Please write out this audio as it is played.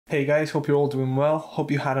Hey guys, hope you're all doing well.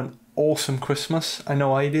 Hope you had an awesome Christmas. I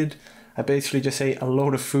know I did. I basically just ate a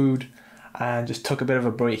load of food and just took a bit of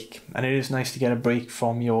a break. And it is nice to get a break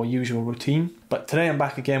from your usual routine. But today I'm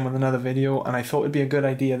back again with another video, and I thought it'd be a good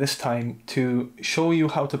idea this time to show you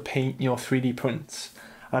how to paint your 3D prints.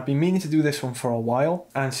 I've been meaning to do this one for a while,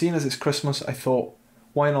 and seeing as it's Christmas, I thought,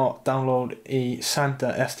 why not download a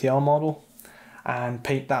Santa STL model and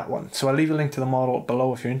paint that one. So I'll leave a link to the model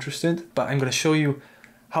below if you're interested, but I'm going to show you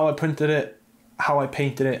how I printed it, how I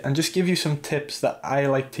painted it, and just give you some tips that I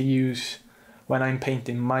like to use when I'm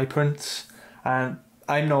painting my prints. And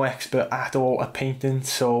I'm no expert at all at painting,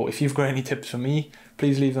 so if you've got any tips for me,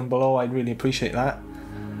 please leave them below. I'd really appreciate that.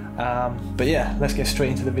 But yeah, let's get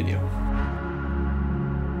straight into the video.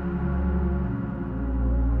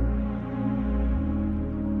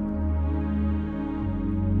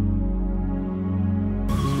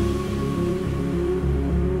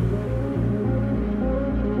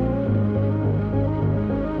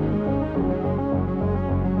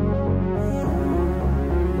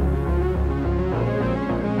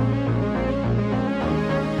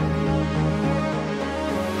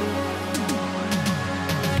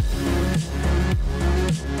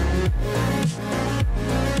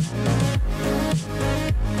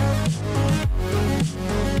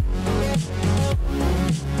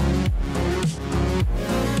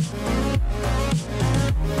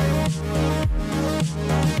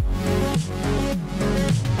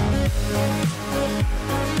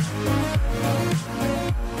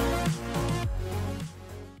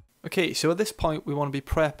 Okay, so at this point we want to be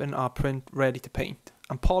prepping our print ready to paint.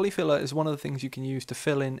 And Polyfilla is one of the things you can use to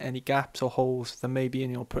fill in any gaps or holes that may be in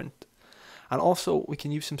your print. And also we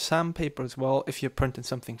can use some sandpaper as well if you're printing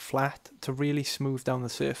something flat to really smooth down the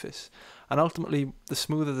surface. And ultimately, the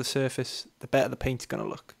smoother the surface, the better the paint's going to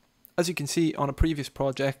look. As you can see on a previous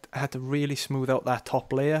project, I had to really smooth out that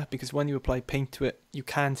top layer because when you apply paint to it, you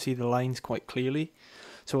can see the lines quite clearly.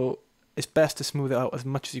 So it's best to smooth it out as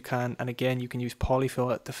much as you can, and again you can use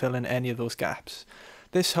Polyfilla to fill in any of those gaps.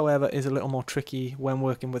 This however is a little more tricky when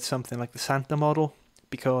working with something like the Santa model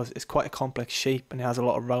because it's quite a complex shape and it has a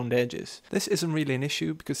lot of round edges. This isn't really an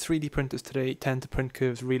issue because 3D printers today tend to print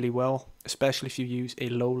curves really well, especially if you use a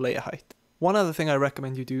low layer height. One other thing I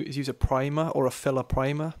recommend you do is use a primer or a filler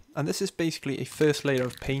primer, and this is basically a first layer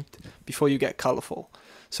of paint before you get colourful.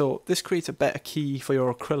 So this creates a better key for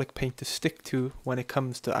your acrylic paint to stick to when it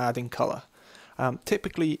comes to adding colour.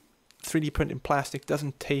 Typically 3D printing plastic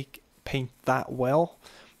doesn't take paint that well,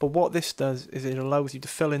 but what this does is it allows you to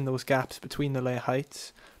fill in those gaps between the layer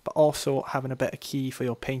heights, but also having a better key for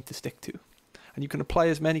your paint to stick to. And you can apply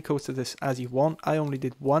as many coats of this as you want. I only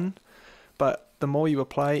did one, but the more you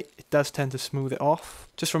apply, it does tend to smooth it off.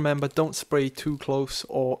 Just remember, don't spray too close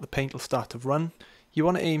or the paint will start to run. You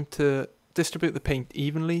want to aim to distribute the paint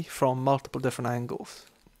evenly from multiple different angles.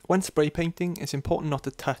 When spray painting, it's important not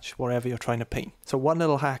to touch wherever you're trying to paint. So one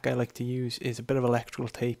little hack I like to use is a bit of electrical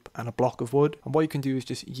tape and a block of wood. And what you can do is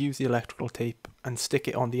just use the electrical tape and stick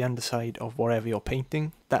it on the underside of wherever you're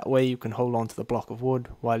painting. That way you can hold on to the block of wood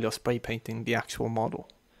while you're spray painting the actual model.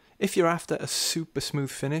 If you're after a super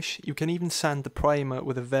smooth finish, you can even sand the primer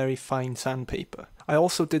with a very fine sandpaper. I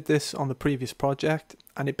also did this on the previous project,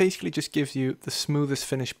 and it basically just gives you the smoothest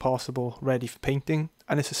finish possible ready for painting,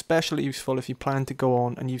 and it's especially useful if you plan to go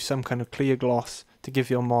on and use some kind of clear gloss to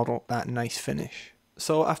give your model that nice finish.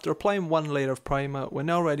 So after applying one layer of primer, we're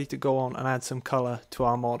now ready to go on and add some colour to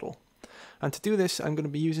our model. And to do this, I'm going to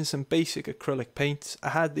be using some basic acrylic paints. I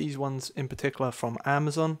had these ones in particular from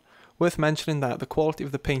Amazon. Worth mentioning that the quality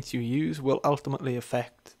of the paints you use will ultimately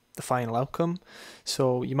affect the final outcome,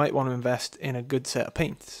 so you might want to invest in a good set of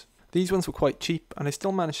paints. These ones were quite cheap and I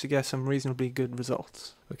still managed to get some reasonably good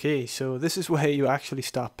results. Okay, so this is where you actually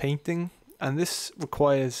start painting, and this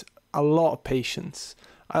requires a lot of patience.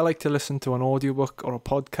 I like to listen to an audiobook or a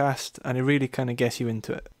podcast and it really kind of gets you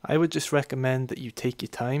into it. I would just recommend that you take your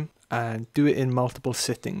time and do it in multiple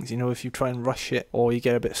sittings. You know, if you try and rush it or you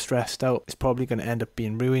get a bit stressed out, it's probably going to end up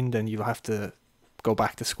being ruined and you'll have to go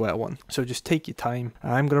back to square one. So just take your time.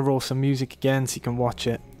 I'm going to roll some music again so you can watch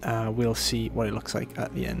it. We'll see what it looks like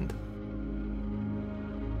at the end.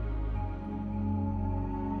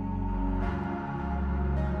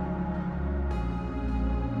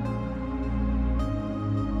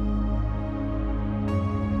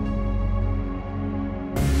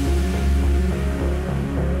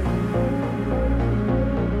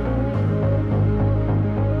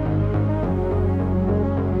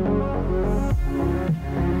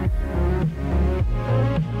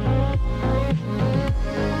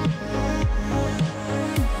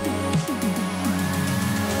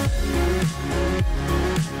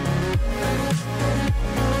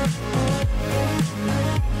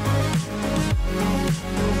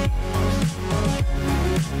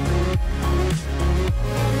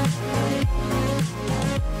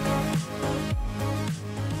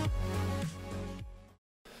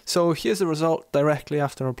 So here's the result directly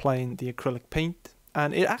after applying the acrylic paint,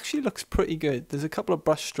 and it actually looks pretty good. There's a couple of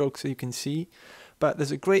brush strokes that you can see, but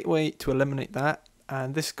there's a great way to eliminate that,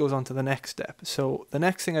 and this goes on to the next step. So the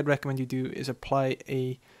next thing I'd recommend you do is apply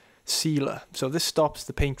a sealer. So this stops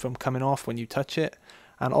the paint from coming off when you touch it,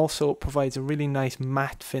 and also provides a really nice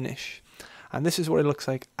matte finish. And this is what it looks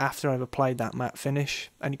like after I've applied that matte finish,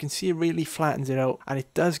 and you can see it really flattens it out, and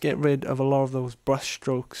it does get rid of a lot of those brush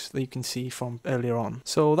strokes that you can see from earlier on.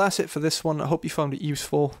 So that's it for this one. I hope you found it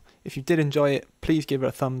useful. If you did enjoy it, please give it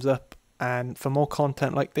a thumbs up, and for more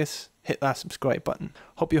content like this, hit that subscribe button.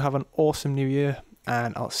 Hope you have an awesome new year,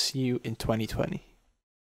 and I'll see you in 2020.